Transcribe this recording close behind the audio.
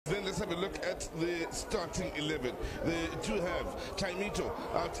have a look at the starting 11. They do have Chaimito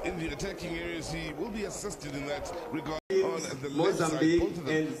out in the attacking areas. He will be assisted in that regard. On the Mozambique left side, both of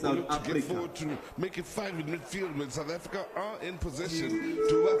them and South will look to Africa. get forward to make it 5 in midfield when South Africa are in possession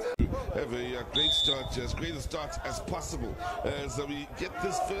to have a great start, as great a start as possible as we get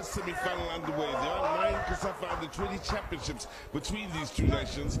this first semi-final underway. There are 9 COSAFA Under-20 championships between these two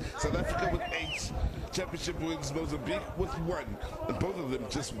nations. South Africa with 8 championship wins, Mozambique with 1, and both of them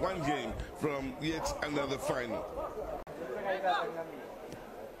just 1 game from yet another final.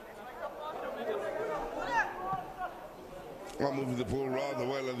 Well, moving the ball rather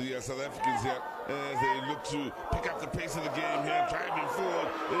well are the South Africans here as they look to pick up the pace of the game here, driving forward.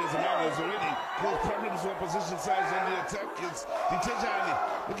 There's a man who's already caused problems for opposition sides on the attack. It's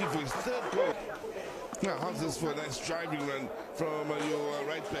Ditejani looking for his 3rd goal. Now, how's this for a nice driving run from your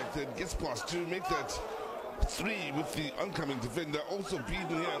right back that gets past 2, make that 3 with the oncoming defender also beaten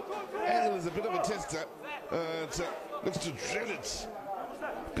here. And there's a bit of a tester. Looks to drill it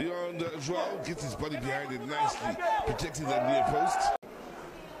beyond João, gets his body behind it nicely, protecting that near post.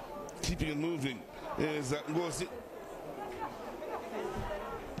 Keeping it moving is Ngozi.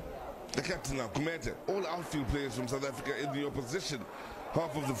 The captain now, Kumete. All outfield players from South Africa in the opposition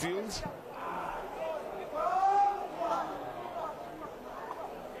half of the field.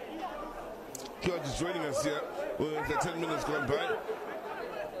 George is joining us here with the 10 minutes gone by.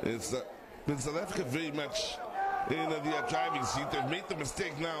 It's been South Africa very much in the driving seat. They've made the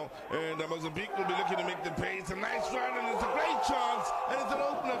mistake now, and Mozambique will be looking to make the pay. It's a nice run, and it's a great chance, and it's an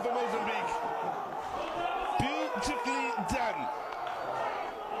opener for Mozambique. Beautifully done.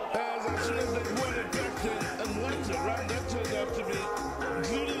 As soon as they won it back there, and what a run that turned out to be,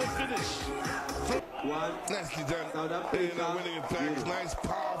 including the finish. Nicely done. Winning it back. Yes. Nice,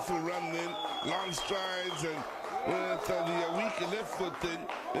 powerful run then. Long strides, and with the weak left foot then,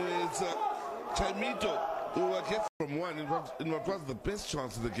 it's Chaimito who gets from 1 in what was the best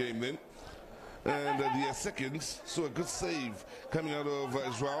chance of the game then. And the second, so a good save coming out of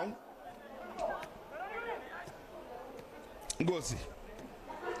João. Ngozi.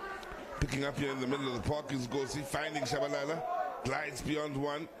 Picking up here in the middle of the park is Ngozi, finding Shabalala. Glides beyond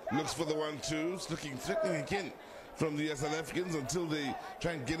 1, looks for the 1-2s, looking threatening again from the South Africans until they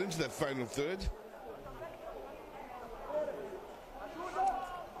try and get into that final third.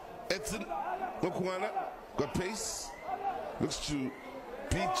 Edson Mokwana got pace, looks to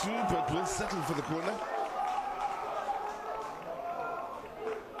beat 2 but will settle for the corner.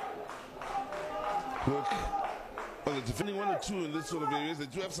 Look, well, the defending 1 or 2 in this sort of areas. They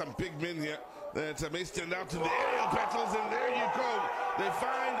do have some big men here that may stand out in the aerial battles, and there you go. They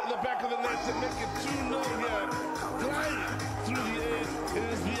find the back of the net to make it 2-0 here. Flying through the air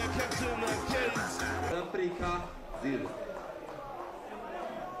is the captain Keyns. Africa 0.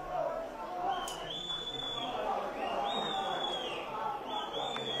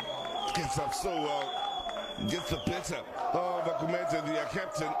 Gets up so well, gets the better of Kumete, the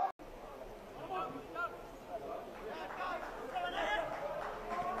captain.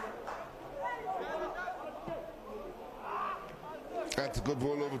 That's a good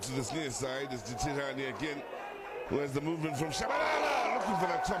ball over to this near side. It's Ditejani again. Where's the movement from Shabalala? Looking for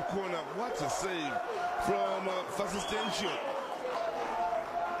that top corner. What a save from Fasistencio.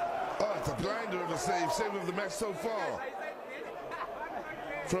 Oh, it's a blinder of a save. Save of the match so far.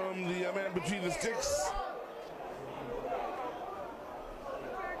 From the man between the sticks.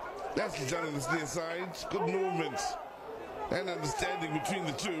 That's done on this near side. Good movement and understanding between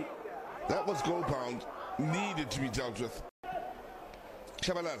the two. That was goal pound. Needed to be dealt with.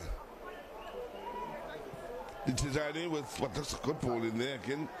 Shabalala. Ditejani with what looks a good ball in there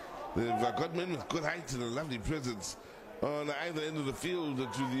again. They've got men with good height and a lovely presence on either end of the field to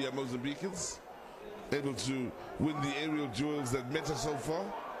the Mozambicans. Able to win the aerial duels that matter so far.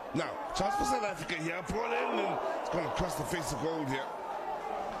 Now, chance for South Africa here. Ball in, and it's going to cross the face of gold here.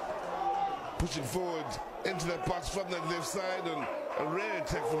 Pushing forward into that box from that left side, and a rare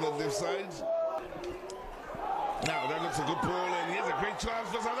attack from that left side. Now, that looks a good ball, and here's a great chance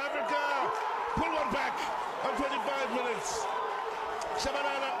for South Africa. Pull one back on 25 minutes.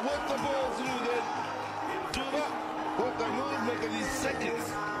 Shabalala worked the ball through then. Duba, what the movement of these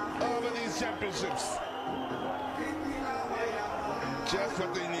seconds over these championships. Just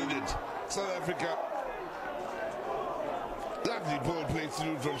what they needed. South Africa. Lovely ball played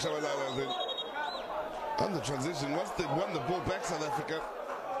through from Shabalala then. On the transition, once they won the ball back, South Africa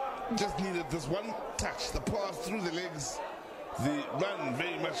just needed this one touch, the pass through the legs, the run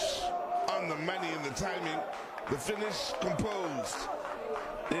very much on the money in the timing, the finish composed,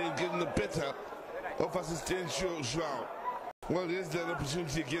 and getting the better of Fasistencio João. Well, here's that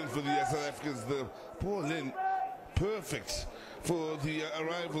opportunity again for the South Africans. The ball in perfect for the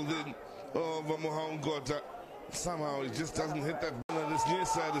arrival then of Mohangota. Somehow it just doesn't hit that ball on this near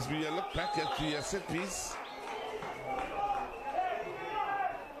side as we look back at the set piece.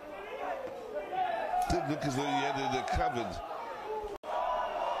 Did look as though he had it covered.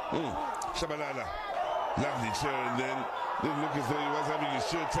 Shabalala, lovely turn then. Didn't look as though he was having his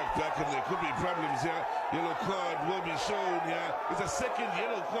shirt tucked back, and there could be problems here. Yellow card will be shown here. It's a second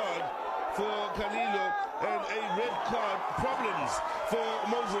yellow card for Calilo and a red card. Problems for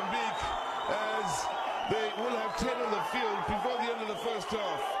Mozambique as they will have 10 on the field before the end of the first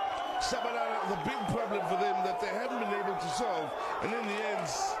half. Shabalala, the big problem for them that they hadn't been able to solve, and in the end,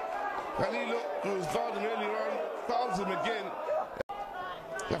 Calilo, who was fouled him earlier on, fouls him again.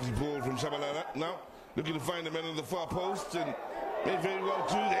 Lovely ball from Shabalala. Now looking to find the man on the far post, and may very well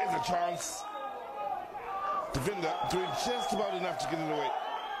too. There's a chance. Defender doing just about enough to get it away.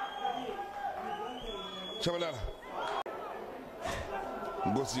 Shabalala.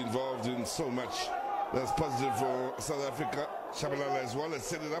 Ngosi involved in so much. That's positive for South Africa. Shabalala as well has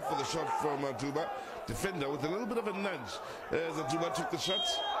set it up for the shot from Duba. Defender with a little bit of a nudge as Duba took the shot.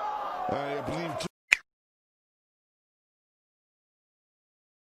 I believe